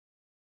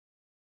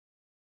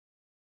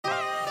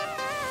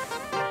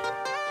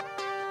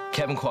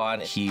Kevin Kwan,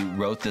 he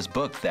wrote this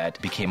book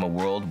that became a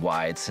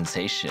worldwide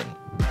sensation.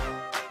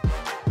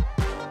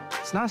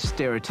 It's not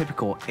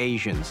stereotypical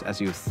Asians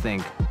as you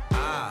think.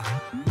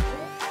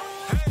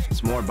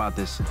 It's more about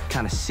this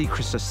kind of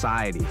secret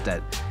society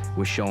that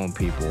we're showing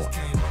people.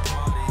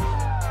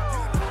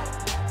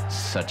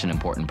 Such an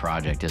important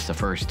project. It's the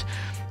first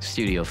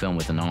studio film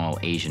with an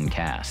all-Asian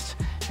cast,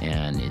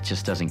 and it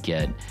just doesn't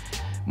get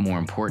more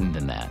important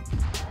than that.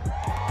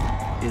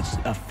 It's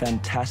a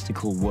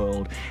fantastical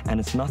world, and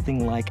it's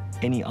nothing like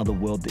any other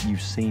world that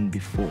you've seen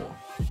before.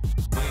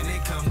 When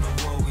it come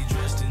to war, we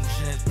dressed in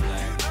jet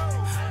black,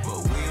 but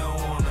we don't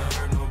wanna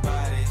hurt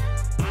nobody.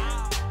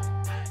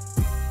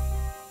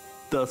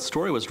 The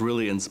story was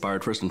really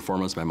inspired first and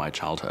foremost by my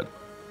childhood.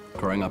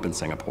 Growing up in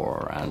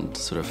Singapore and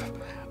sort of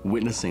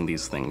witnessing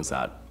these things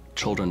that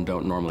children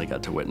don't normally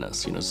get to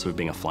witness, you know, sort of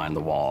being a fly on the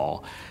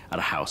wall at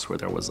a house where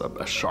there was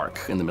a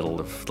shark in the middle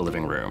of the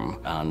living room,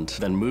 and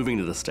then moving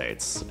to the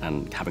States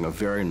and having a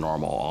very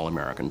normal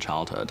all-American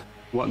childhood.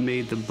 What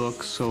made the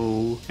book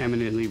so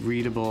eminently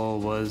readable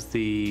was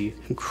the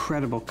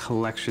incredible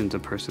collections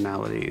of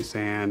personalities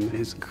and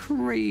his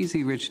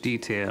crazy rich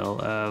detail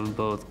of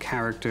both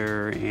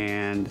character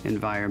and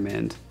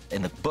environment.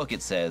 In the book,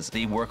 it says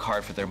they work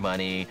hard for their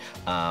money,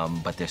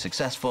 but they're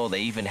successful. They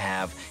even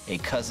have a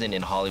cousin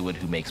in Hollywood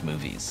who makes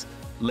movies.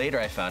 Later,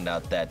 I found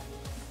out that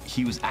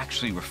he was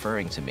actually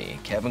referring to me.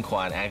 Kevin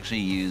Kwan actually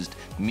used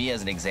me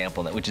as an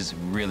example, which is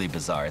really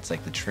bizarre. It's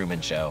like the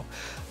Truman Show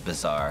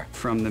bizarre.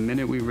 From the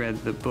minute we read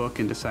the book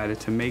and decided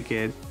to make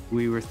it,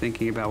 we were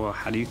thinking about, well,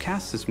 how do you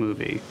cast this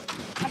movie?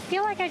 I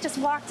feel like I just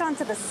walked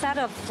onto the set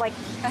of, like,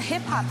 a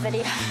hip-hop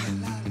video.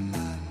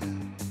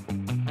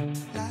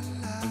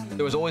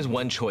 There was always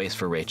one choice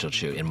for Rachel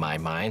Chu in my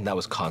mind. That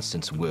was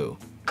Constance Wu.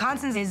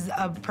 Constance is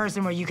a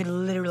person where you could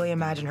literally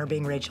imagine her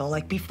being Rachel,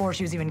 like before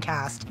she was even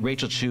cast.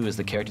 Rachel Chu is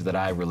the character that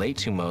I relate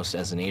to most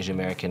as an Asian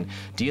American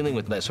dealing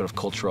with that sort of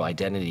cultural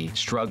identity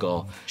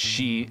struggle.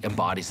 She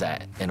embodies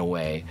that in a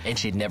way, and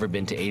she'd never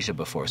been to Asia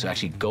before. So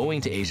actually going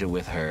to Asia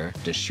with her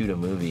to shoot a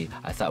movie,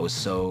 I thought was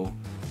so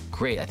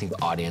great. I think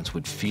the audience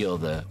would feel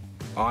the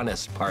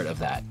honest part of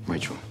that.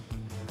 Rachel,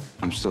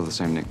 I'm still the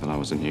same Nick that I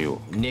was in New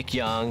York. Nick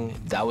Young,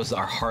 that was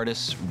our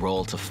hardest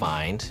role to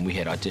find. We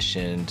had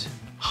auditioned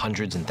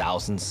hundreds and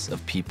thousands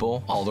of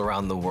people all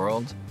around the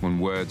world. When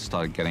word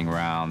started getting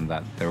around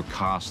that they were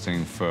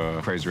casting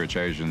for Crazy Rich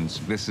Asians,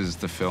 this is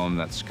the film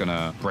that's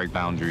gonna break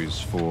boundaries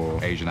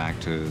for Asian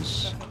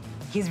actors.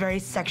 He's very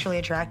sexually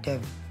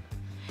attractive.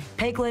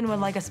 Peik Lin would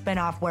like a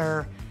spinoff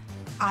where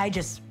I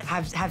just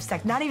have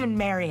sex, not even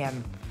marry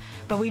him,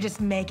 but we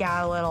just make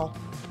out a little,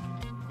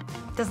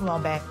 just a little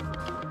bit.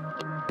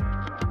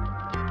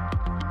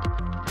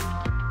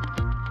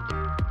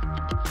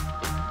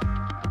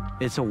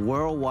 It's a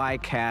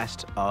worldwide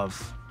cast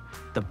of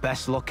the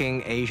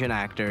best-looking Asian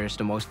actors,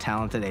 the most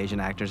talented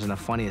Asian actors, and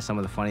some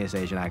of the funniest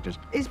Asian actors.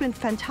 It's been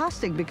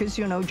fantastic because,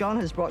 you know, John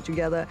has brought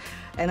together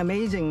an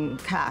amazing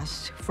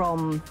cast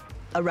from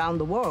around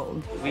the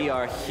world. We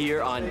are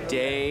here on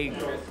day,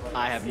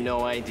 I have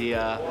no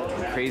idea,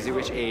 Crazy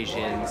Rich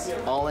Asians.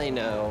 All I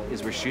know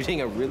is we're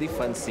shooting a really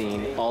fun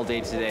scene all day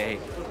today.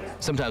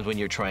 Sometimes when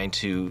you're trying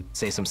to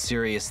say some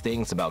serious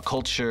things about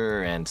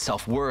culture and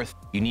self-worth,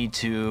 you need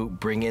to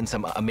bring in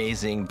some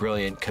amazing,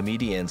 brilliant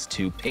comedians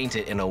to paint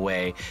it in a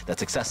way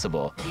that's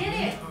accessible.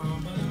 Get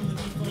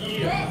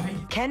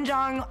it! Ken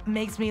Jeong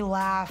makes me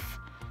laugh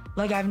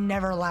like I've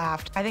never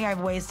laughed. I think I've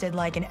wasted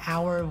like an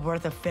hour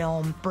worth of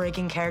film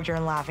breaking character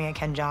and laughing at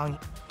Ken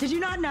Jeong. Did you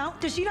not know?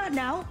 Does she not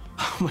know?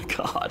 Oh my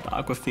God,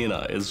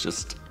 Awkwafina is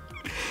just,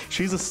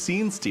 she's a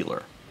scene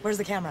stealer. Where's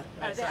the camera?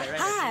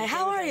 Hi,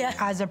 how are you?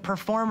 As a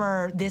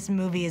performer, this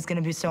movie is gonna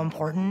be so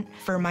important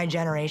for my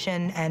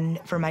generation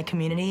and for my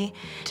community.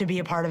 To be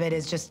a part of it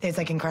is just, it's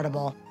like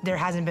incredible. There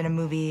hasn't been a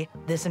movie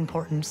this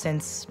important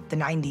since the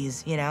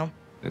 90s, you know?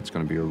 It's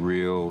going to be a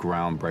real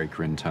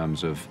groundbreaker in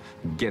terms of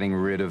getting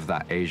rid of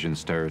that Asian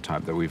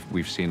stereotype that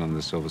we've seen on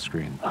the silver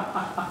screen.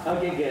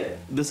 Okay, good.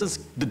 This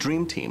is the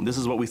dream team. This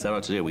is what we set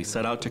out to do. We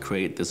set out to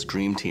create this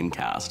dream team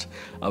cast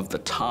of the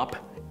top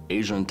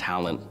Asian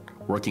talent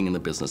working in the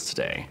business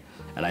today,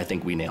 and I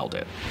think we nailed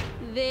it.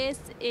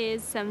 This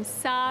is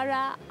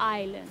Samsara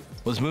Island.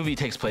 Well, this movie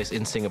takes place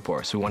in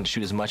Singapore, so we wanted to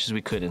shoot as much as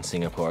we could in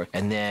Singapore,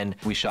 and then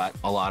we shot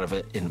a lot of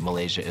it in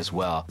Malaysia as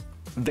well.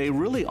 They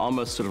really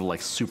almost sort of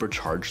like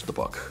supercharged the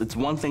book. It's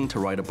one thing to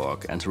write a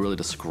book and to really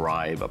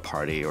describe a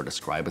party or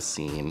describe a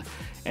scene,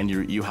 and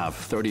you have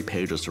 30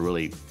 pages to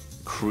really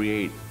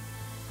create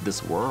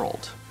this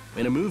world.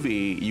 In a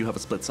movie, you have a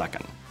split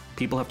second.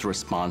 People have to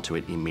respond to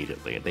it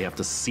immediately. They have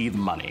to see the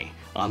money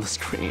on the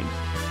screen.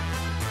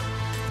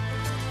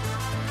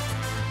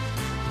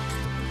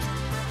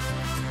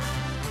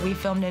 We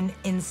filmed in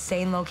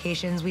insane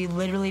locations. We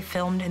literally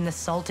filmed in the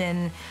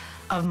Sultan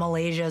of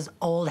Malaysia's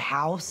old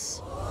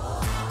house.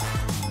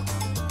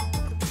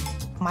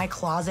 My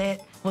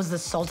closet was the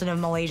Sultan of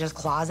Malaysia's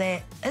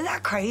closet. Isn't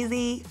that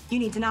crazy? You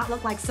need to not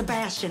look like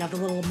Sebastian of The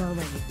Little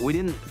Mermaid. We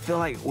didn't feel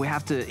like we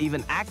have to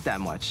even act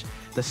that much.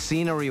 The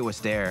scenery was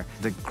there,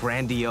 the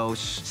grandiose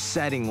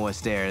setting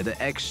was there,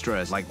 the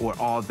extras, like, were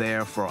all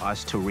there for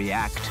us to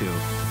react to.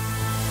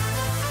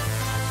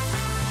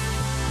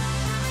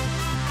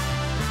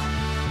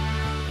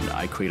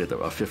 I created a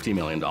 $50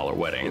 million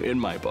wedding in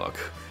my book.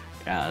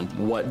 And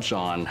what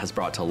John has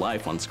brought to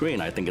life on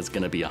screen, I think it's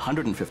going to be a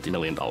 $150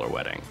 million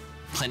wedding.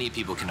 Plenty of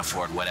people can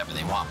afford whatever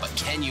they want, but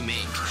can you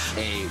make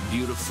a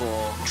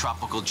beautiful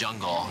tropical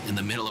jungle in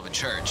the middle of a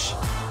church?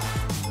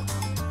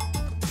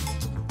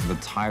 The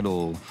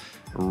title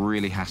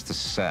really has to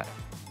set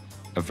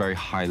a very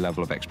high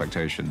level of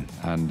expectation,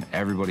 and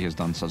everybody has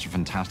done such a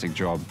fantastic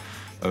job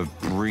of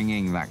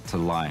bringing that to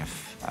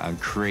life.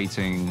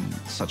 Creating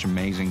such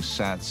amazing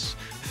sets,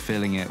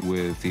 filling it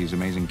with these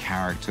amazing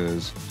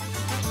characters.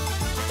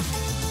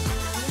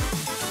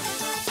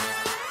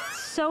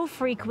 So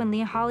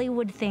frequently,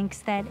 Hollywood thinks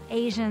that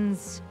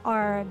Asians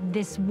are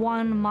this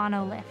one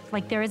monolith.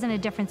 Like, there isn't a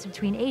difference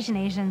between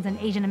Asians and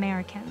Asian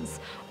Americans,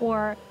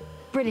 or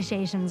British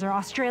Asians or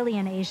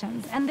Australian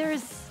Asians. And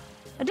there's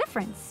a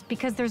difference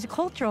because there's a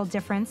cultural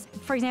difference.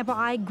 For example,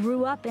 I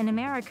grew up in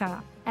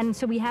America, and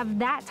so we have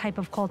that type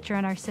of culture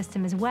in our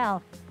system as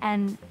well.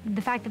 And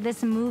the fact that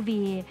this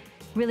movie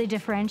really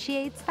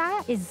differentiates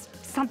that is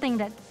something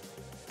that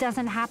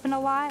doesn't happen a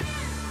lot.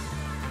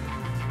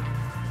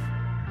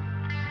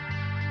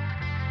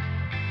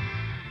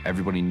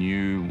 Everybody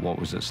knew what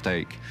was at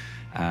stake,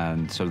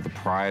 and sort of the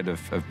pride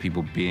of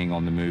people being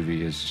on the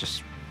movie is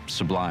just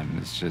sublime.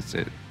 It's just,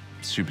 it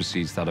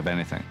supersedes that of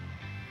anything.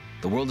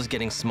 The world is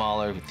getting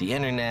smaller with the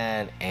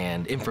internet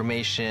and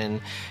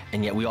information,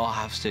 and yet we all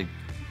have to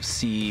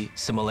see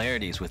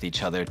similarities with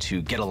each other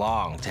to get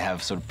along, to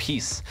have sort of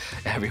peace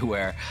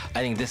everywhere. I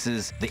think this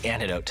is the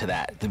antidote to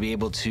that, to be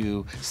able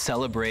to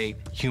celebrate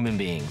human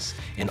beings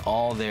in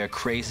all their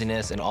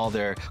craziness and all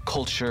their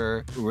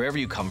culture, wherever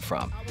you come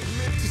from.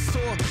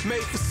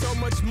 Made for so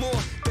much more.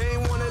 They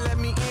ain't wanna let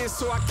me in,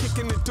 so I kick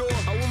in the door.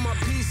 I want my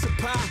piece of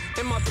pie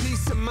and my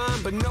peace of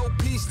mind, but no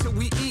peace till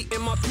we eat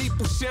and my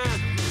people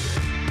shine.